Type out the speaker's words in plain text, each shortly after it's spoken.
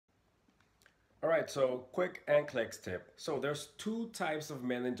All right, so quick NCLEX tip. So there's two types of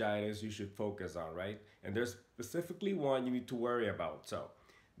meningitis you should focus on, right? And there's specifically one you need to worry about. So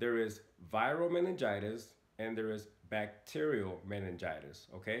there is viral meningitis and there is bacterial meningitis,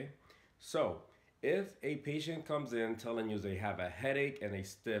 okay? So if a patient comes in telling you they have a headache and a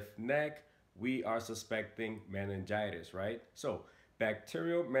stiff neck, we are suspecting meningitis, right? So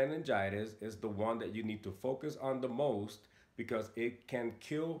bacterial meningitis is the one that you need to focus on the most because it can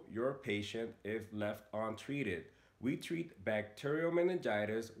kill your patient if left untreated. We treat bacterial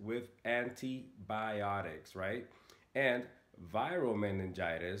meningitis with antibiotics, right? And viral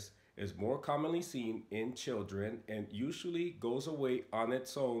meningitis is more commonly seen in children and usually goes away on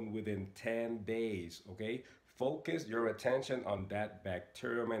its own within 10 days, okay? Focus your attention on that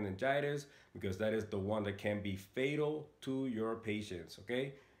bacterial meningitis because that is the one that can be fatal to your patients,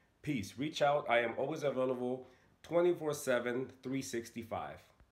 okay? Peace. Reach out. I am always available 24/7, 365.